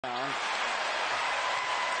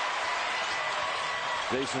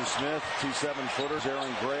Jason Smith, 2 7-footers.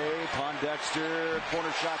 Aaron Gray, Pondexter,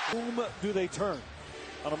 corner shot. Whom do they turn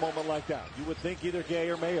on a moment like that? You would think either Gay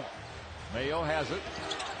or Mayo. Mayo has it.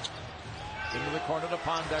 Into the corner to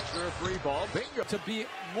Pondexter, a 3-ball. Bingo. To be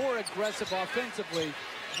more aggressive offensively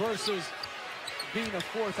versus being a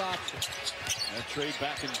fourth option. That trade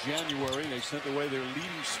back in January, they sent away their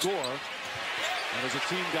leading scorer. And as the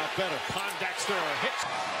team got better, Pondexter hits.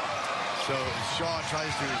 So Shaw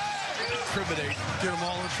tries to incriminate, get them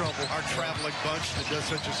all in trouble. Our traveling bunch that does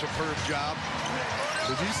such a superb job.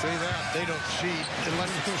 Did you say that? They don't cheat unless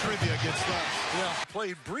it's trivia against us. Yeah.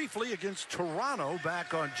 Played briefly against Toronto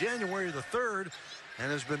back on January the 3rd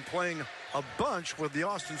and has been playing a bunch with the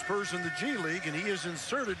Austin Spurs in the G League, and he is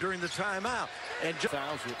inserted during the timeout. And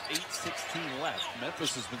fouls with 8:16 left.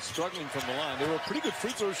 Memphis has been struggling from the line. They were a pretty good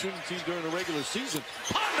free throw shooting team during the regular season.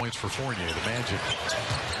 Points for Fournier, the Magic.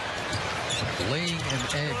 Laying an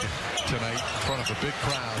egg tonight in front of a big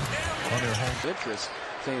crowd on their home. Interest,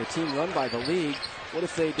 saying a team run by the league, what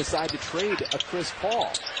if they decide to trade a Chris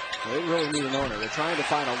Paul? Well, they really need an owner. They're trying to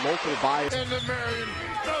find a local buyer. And the Marion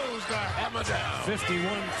throws the hammer down.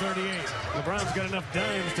 51-38. LeBron's got enough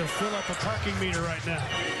dimes to fill up a parking meter right now.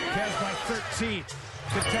 Cavs by 13.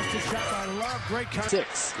 Contested shot by Love. Great count.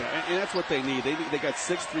 6. Yeah, and that's what they need. They got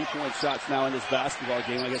 6 3-point shots now in this basketball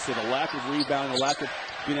game. Like I said, a lack of rebounding, a lack of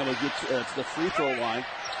being able to get to the free throw line.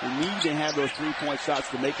 They need to have those 3-point shots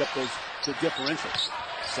to make up the differentials.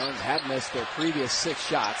 Suns had missed their previous 6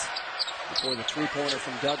 shots before the three-pointer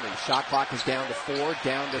from Dudley. Shot clock is down to 4,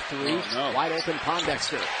 down to 3. Oh, no. Wide open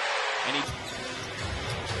Pondexter. And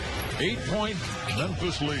 8-point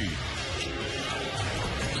Memphis lead.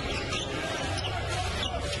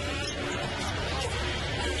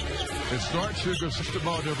 It starts here just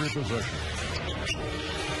about every possession.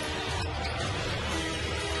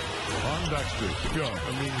 Pondexter to go.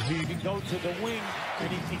 I mean, he can go to the wing and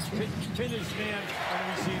he can pin his man when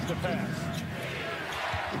he sees the pass.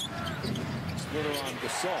 Splitter on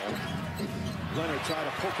Gasol. Leonard trying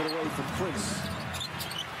to poke it away from Quincy.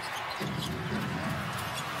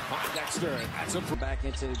 Pondexter, that's up for back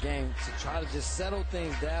into the game to try to just settle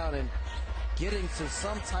things down and get into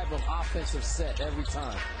some type of offensive set every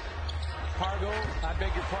time. Pargo, I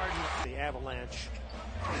beg your pardon, the Avalanche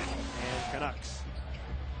and Canucks.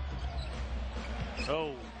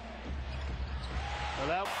 Oh. Well,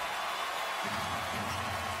 that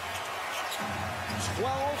 12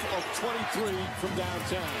 of 23 from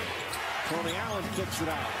downtown. Tony Allen kicks it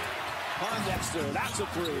out. Pondexter, that's a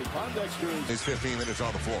 3. Pondexter is 15 minutes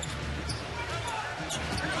on the floor.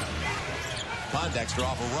 Pondexter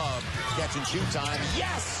off a rub. Catch and shoot time.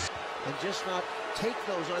 Yes! And just not take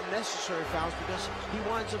those unnecessary fouls because he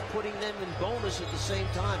winds up putting them in bonus at the same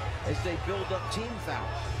time as they build up team fouls.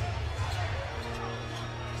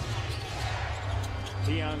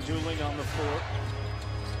 Deion dueling on the floor.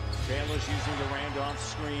 Baylor's using the Randolph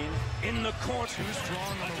screen. In the court. Too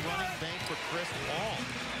strong on the running bank for Chris Paul.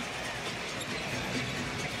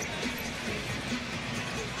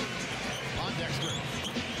 Pondexter.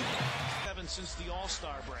 7 since the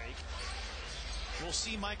All-Star break. We'll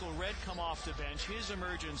see Michael Redd come off the bench. His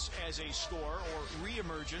emergence as a scorer, or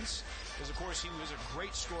re-emergence, because of course he was a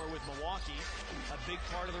great scorer with Milwaukee. A big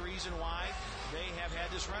part of the reason why they have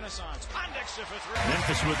had this renaissance. Pondexter for 3.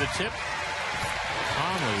 Memphis with the tip.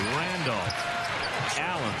 Conley, Randolph,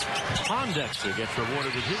 Allen, Pondexter gets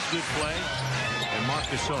rewarded with his good play, and Marc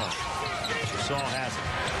Gasol. Gasol has it.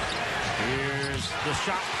 Here's the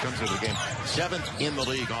shot. Comes to the game. 7th in the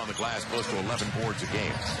league on the glass, close to 11 boards a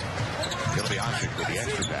game. It'll be Osik with the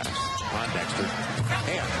extra pass. Pondexter.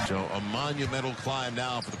 And so a monumental climb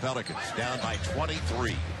now for the Pelicans. Down by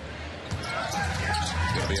 23. It's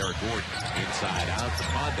going to be Eric Gordon. Inside out to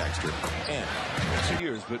Pondexter. And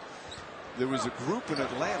Years, but there was a group in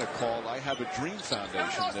Atlanta called I Have a Dream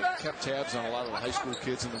Foundation that kept tabs on a lot of the high school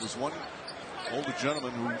kids, and there was one older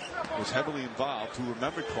gentleman who was heavily involved who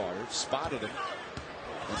remembered Carter, spotted him,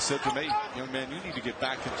 and said to me, young man, you need to get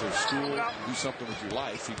back into school and do something with your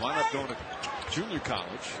life. He wound up going to junior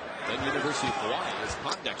college, then University of Hawaii as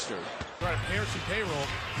Pondexter. Right, Harrison payroll,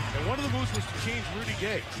 and one of the moves was to change Rudy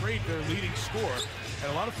Gay, trade their leading scorer,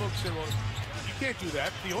 and a lot of folks said, well, you can't do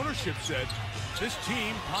that. The ownership said, this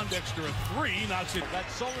team, Pondexter a 3, knocks it.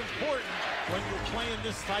 That's so important when you're playing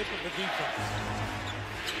this type of a defense.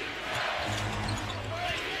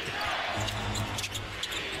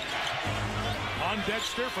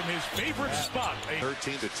 Pondexter from his favorite spot.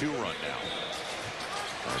 13-2 run now.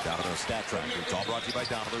 Our Domino's Stat Tracker. It's all brought to you by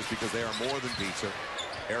Domino's because they are more than pizza.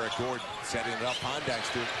 Eric Gordon setting it up.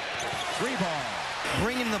 Pondexter. 3-ball.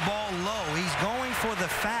 bringing the ball low. He's going for the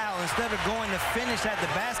foul instead of going to finish at the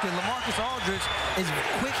basket. LaMarcus Aldridge is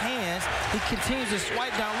quick hands. He continues to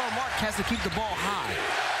swipe down low. Mark has to keep the ball high.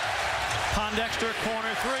 Pondexter,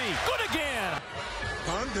 corner three. Good again.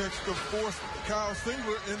 Pondexter forced Kyle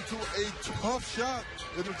Singler into a tough shot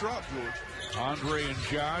in the drop, George. Andre and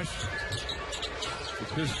Josh, the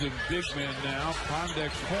Piston big men now.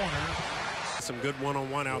 Pondexter corner. Some good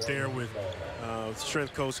one-on-one out there with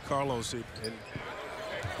strength coach Carlos. It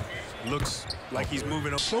looks like he's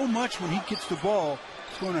moving up. So much when he gets the ball,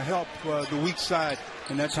 it's going to help the weak side,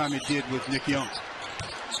 and that time it did with Nick Young.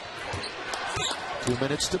 2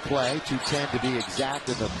 minutes to play, 2:10 to be exact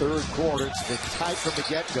in the third quarter. It's been tight from the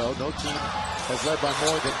get-go. No team has led by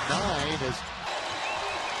more than 9.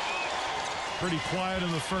 Pretty quiet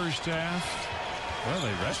in the first half. Well,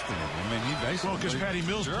 they rested him. I mean, he basically... Well, because Patty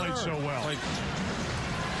Mills played so well.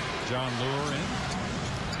 John Lure in.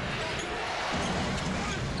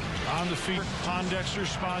 On the feet, Pondexter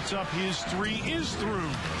spots up. His three is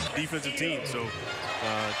through. Defensive team, so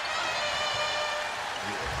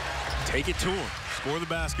take it to him. Score the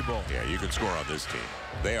basketball. Yeah, you can score on this team.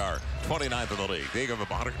 They are 29th in the league. They give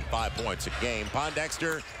up 105 points a game.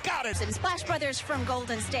 Pondexter got it. And Splash Brothers from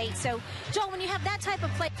Golden State. So, Joel, when you have that type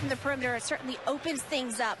of play from the perimeter, it certainly opens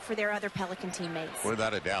things up for their other Pelican teammates.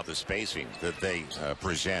 Without a doubt, the spacing that they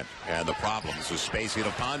present and the problems with spacing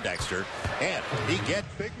of Pondexter. And he gets...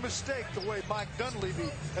 Big mistake the way Mike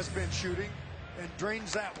Dunleavy has been shooting and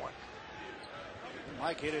drains that one.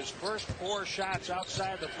 Mike hit his first 4 shots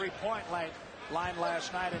outside the three-point line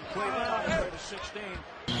last night in Cleveland on his way to 16.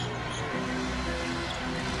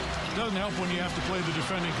 Doesn't help when you have to play the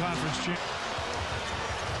defending conference champ.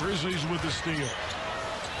 Grizzlies with the steal.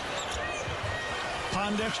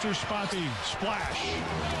 Pondexter spotty splash.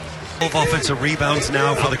 12 offensive rebounds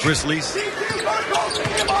now for the Grizzlies. Into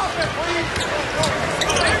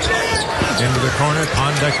the corner,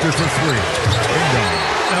 Pondexter for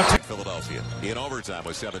 3. Philadelphia in overtime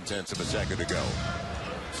with 7/10 of a second to go.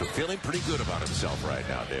 So feeling pretty good about himself right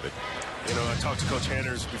now, David. You know, I talked to Coach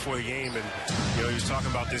Anders before the game, and you know, he was talking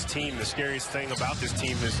about this team. The scariest thing about this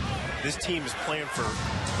team is playing for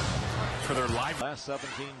their life. Last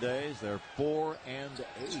 17 days, they're 4-8.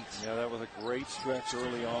 Yeah, that was a great stretch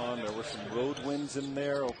early on. There were some road wins in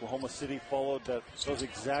there. Oklahoma City followed those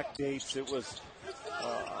exact dates. It was,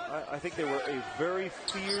 I think they were a very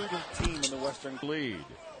feared team in the Western lead.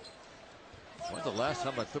 When's the last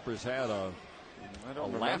time the Clippers had a I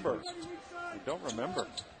don't remember. I don't remember.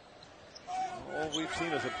 All we've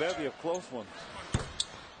seen is a bevy of close ones.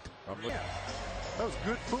 That was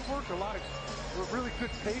good footwork, a lot of really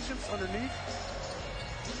good patience underneath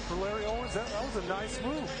for Larry Owens. That was a nice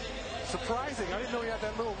move. Surprising. I didn't know he had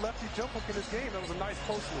that little lefty jump hook in his game. That was a nice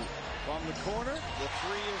post move. From the corner, the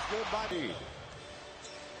three is good by Reed.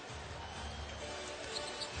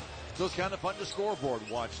 So it's kind of fun to scoreboard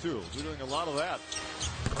watch, too. We're doing a lot of that.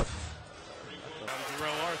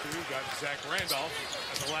 Terrell Arthur got Zach Randolph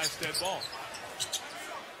at the last dead ball.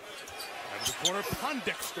 Out of the corner,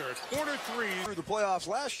 Pondexter, corner 3. Through the playoffs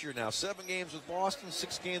last year now. 7 games with Boston,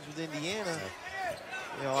 6 games with Indiana.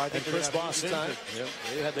 You know, I think Chris Bosh injured. Yeah,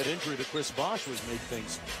 they had that injury to Chris Bosh, which made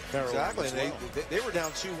things terrible. Exactly. They were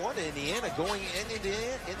down 2-1 to Indiana, going in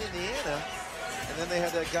Indiana. And then they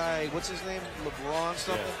had that guy, what's his name? LeBron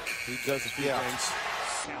something? Yeah, he does a few things.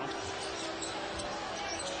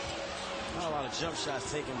 Not a lot of jump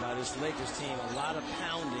shots taken by this Lakers team. A lot of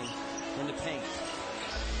pounding in the paint.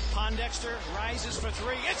 Pondexter rises for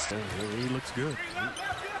 3. He looks good.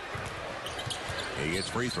 He gets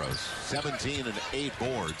free throws. 17 and 8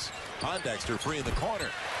 boards. Pondexter free in the corner.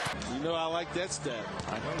 You know I like that stat.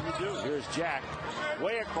 I know you do. Here's Jack.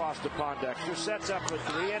 Way across to Pondexter. Sets up for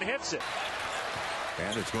 3 and hits it.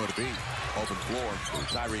 And it's going to be open floor for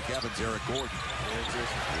Tyreek Evans, Eric Gordon.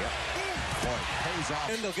 Yep. Boy, pays off.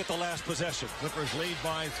 And they'll get the last possession. Clippers lead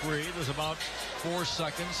by 3. There's about 4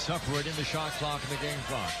 seconds separating the shot clock and the game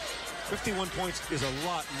clock. 51 points is a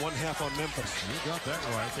lot in 1/2 on Memphis. You got that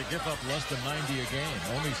right. They give up less than 90 a game.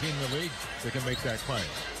 Only team in the league that can make that play.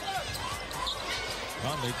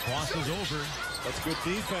 Conley crosses over. That's good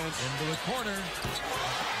defense. Into the corner.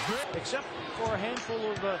 Except for a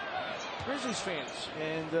handful of Grizzlies fans,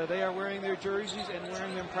 and they are wearing their jerseys and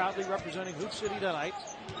wearing them proudly, representing Hoop City tonight.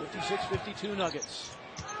 56-52 Nuggets.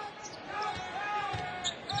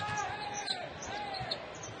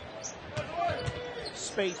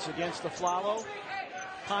 Spates against the Flalo.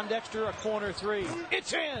 Pondexter, a corner 3.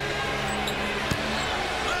 It's in!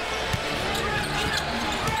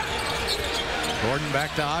 Gordon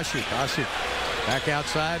back to Ashik. Ashik back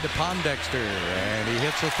outside to Pondexter, and he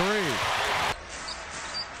hits a 3.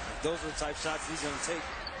 those are the type shots he's going to take.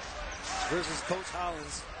 Versus Coach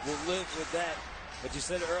Hollins will live with that. But you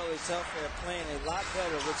said it earlier, Telfair playing a lot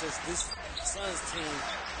better, which is this Suns team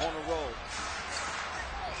on the roll.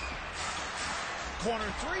 Corner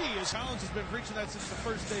three, as Hollins has been preaching that since the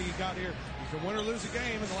first day he got here. You can win or lose a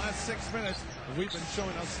game in the last 6 minutes, and we've been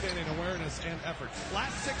showing outstanding awareness and effort.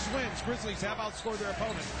 Last 6 wins, Grizzlies have outscored their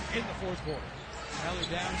opponent in the fourth quarter. Valley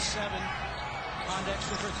down 7.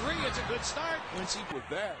 Pondexter for 3. It's a good start. Quincy with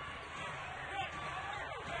that.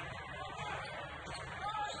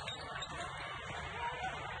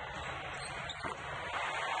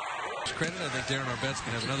 Credit, I think Darren Arbetz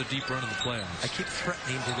can have another deep run in the playoffs. I keep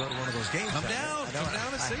threatening to go to one of those games. Come down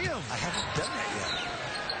and see him. I haven't done that yet.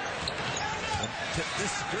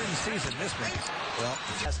 During the season, this one. Well,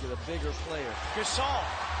 That's a bigger player. Gasol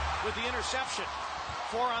with the interception.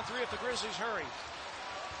 4 on 3 if the Grizzlies hurry.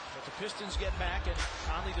 But the Pistons get back, and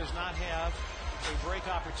Conley does not have a break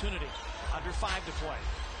opportunity. Under 5 to play.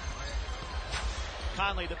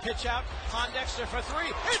 Conley, the pitch out. Pondexter for 3.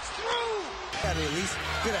 It's through! Got to at least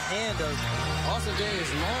get a hand up. Austin Day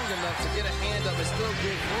is long enough to get a hand up and still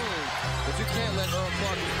give room. But you can't let Earl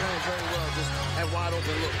Clark, who's playing very well, just have wide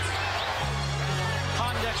open looks.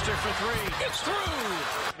 Pondexter for 3. It's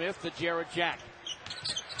through! Smith to Jarrett Jack.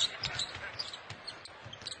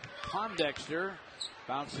 Pondexter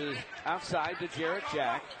bounces outside to Jarrett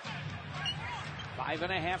Jack.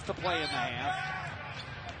 5.5 to play in the half.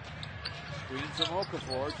 Screen from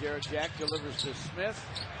Okafor. Jarrett Jack delivers to Smith.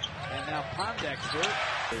 And now Pondexter.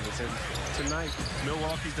 Tonight,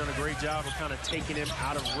 Milwaukee's done a great job of kind of taking him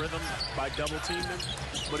out of rhythm by double teaming him.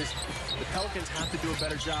 But the Pelicans have to do a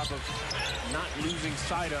better job of not losing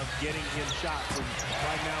sight of getting him shots. And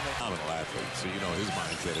right now, they're Phenomenal athlete, so you know his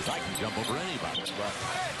mindset is I can jump over anybody. But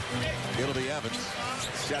it'll be Evans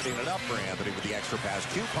setting it up for Anthony with the extra pass.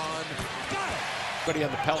 Coupon. Got it. Everybody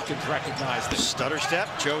on the Pelicans recognize the stutter step.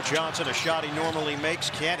 Joe Johnson, a shot he normally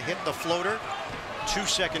makes, can't hit the floater.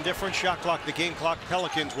 2-second difference. Shot clock, the game clock.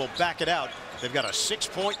 Pelicans will back it out. They've got a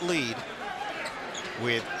 6-point lead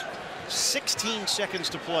with 16 seconds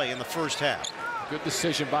to play in the first half. Good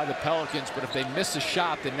decision by the Pelicans, but if they miss a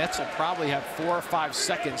shot, the Nets will probably have 4 or 5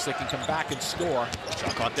 seconds they can come back and score.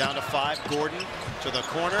 Shot clock down to 5. Gordon to the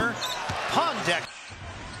corner. Pondexter.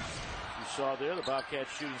 You saw there the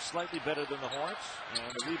Bobcats shooting slightly better than the Hornets,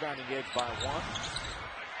 and the rebounding edge by 1.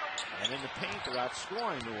 And in the paint, they're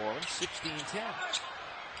outscoring New Orleans 16-10.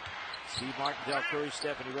 Steve Martin, Del Curry,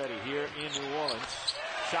 Stephanie Reddy here in New Orleans.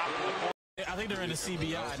 Shot from the corner. I think they're in the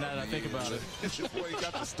CBI now that I think about it. Your boy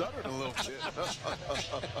got to stuttering a little bit.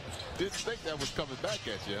 Didn't think that was coming back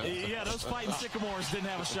at you. Huh? Yeah, those fighting Sycamores didn't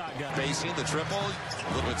have a shot, guy. Facing the triple, a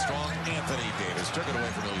little bit strong. Anthony Davis took it away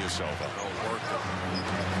from Ilyasova. No work.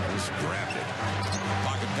 Just grabbed it.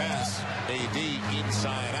 Pocket pass. AD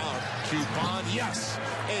inside out. Coupon, yes.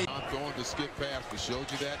 I'm going to skip past. We showed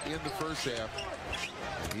you that in the first half.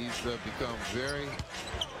 And he's become very,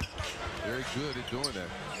 very good at doing that.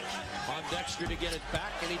 Pondexter to get it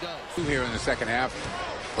back, and he does. Here in the second half,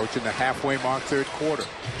 approaching the halfway mark, third quarter.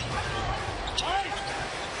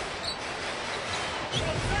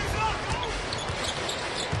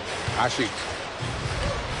 Ashik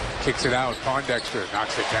kicks it out. Pondexter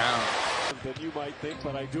knocks it down. Than you might think,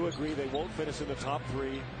 but I do agree they won't finish in the top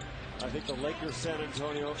 3. I think the Lakers, San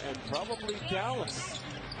Antonio, and probably Dallas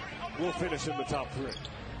will finish in the top 3.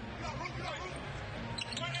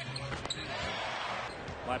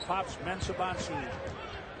 By Pops Mensah-Bonsu.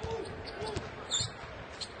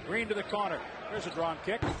 Green to the corner. There's a drawn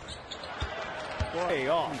kick. Way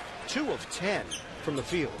off. 2 of 10 from the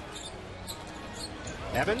field.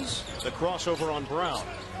 Evans, the crossover on Brown.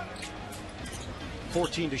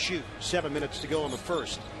 14 to shoot. 7 minutes to go in the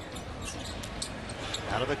first.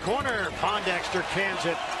 Out of the corner, Pondexter cans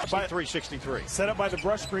it by 363. Set up by the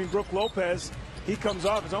brush screen, Brook Lopez. He comes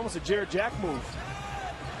off. It's almost a Jarrett Jack move.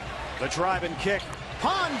 The drive and kick.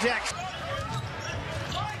 Pondexter.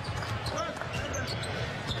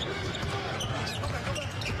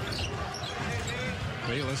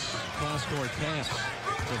 Bayless, cross-court pass.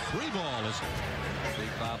 The 3 ball is Big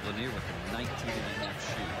Bob Lanier with a 19.5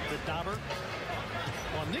 shoot. The Dauber.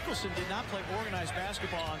 Well, Nicholson did not play organized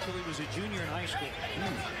basketball until he was a junior in high school.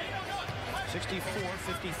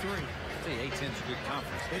 64-53. I say A-10's a good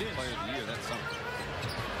conference. It is. Player of the year, that's something.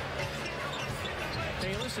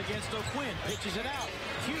 Bayless against O'Quinn. Pitches it out.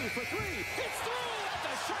 Q for 3. It's through at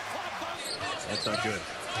the shot clock buzzer. That's not good.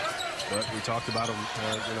 But we talked about him.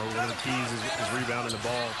 One of the keys is rebounding the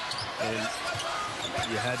ball. And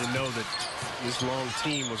you had to know that this long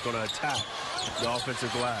team was going to attack the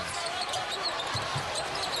offensive glass.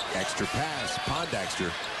 Extra pass.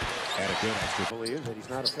 Pondexter And a good extra. Believe that he's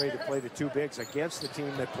not afraid to play the two bigs against the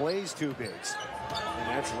team that plays two bigs. And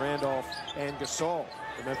that's Randolph and Gasol,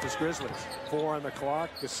 the Memphis Grizzlies. 4 on the clock.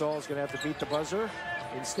 Gasol's going to have to beat the buzzer.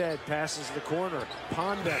 Instead, passes the corner.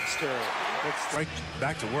 Pondexter. Right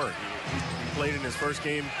back to work. He played in his first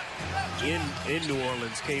game in New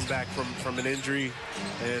Orleans, came back from an injury,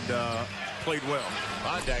 and played well.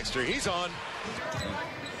 Pondexter, he's on.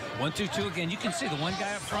 1-2-2 again. You can see the one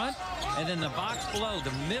guy up front, and then the box below.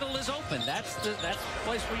 The middle is open. That's the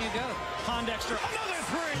place where you go. Pondexter, another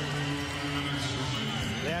three.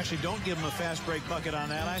 They actually don't give him a fast break bucket on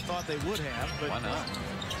that. I thought they would have, but why not?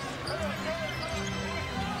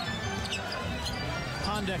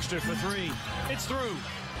 Pondexter for 3. It's through.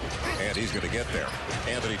 And he's going to get there.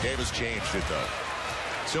 Anthony Davis changed it, though.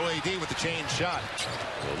 So AD with the change shot.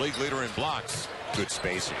 The league leader in blocks. Good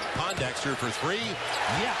spacing. Pondexter for 3.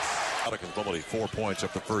 Yes. Pelicans only 4 points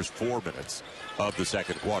up the first 4 minutes of the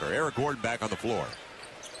second quarter. Eric Gordon back on the floor.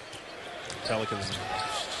 Pelicans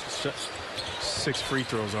 6 free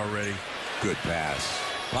throws already. Good pass.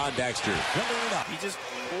 Pondexter building it up. He just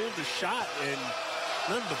pulled the shot and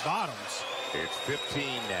none of the bottoms. It's 15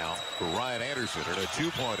 now for Ryan Anderson in a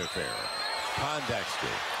 2-point affair.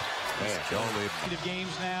 Pondexter. Man, don't leave.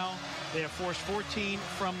 Games now. They have forced 14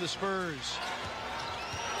 from the Spurs,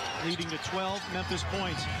 leading to 12 Memphis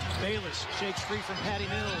points. Bayless shakes free from Patty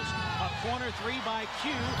Mills. A corner 3 by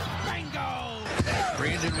Q. Bingo!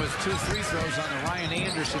 Brandon with 2 free throws on the Ryan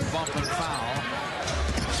Anderson bump and foul.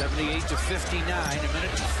 78-59. A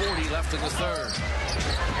minute and 40 left in the third.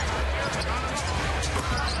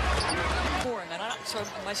 So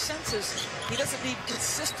my sense is he doesn't need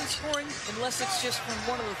consistent scoring unless it's just from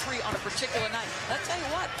one of the 3 on a particular night. I'll tell you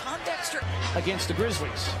what, Pondexter. Against the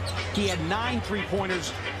Grizzlies, he had 9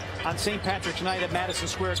 3-pointers on St. Patrick's night at Madison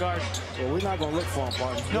Square Garden. Well, we're not going to look for him,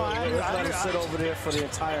 Barton. No, let's let him sit over there for the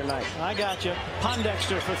entire night. I got you.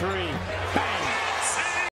 Pondexter for 3. Bang!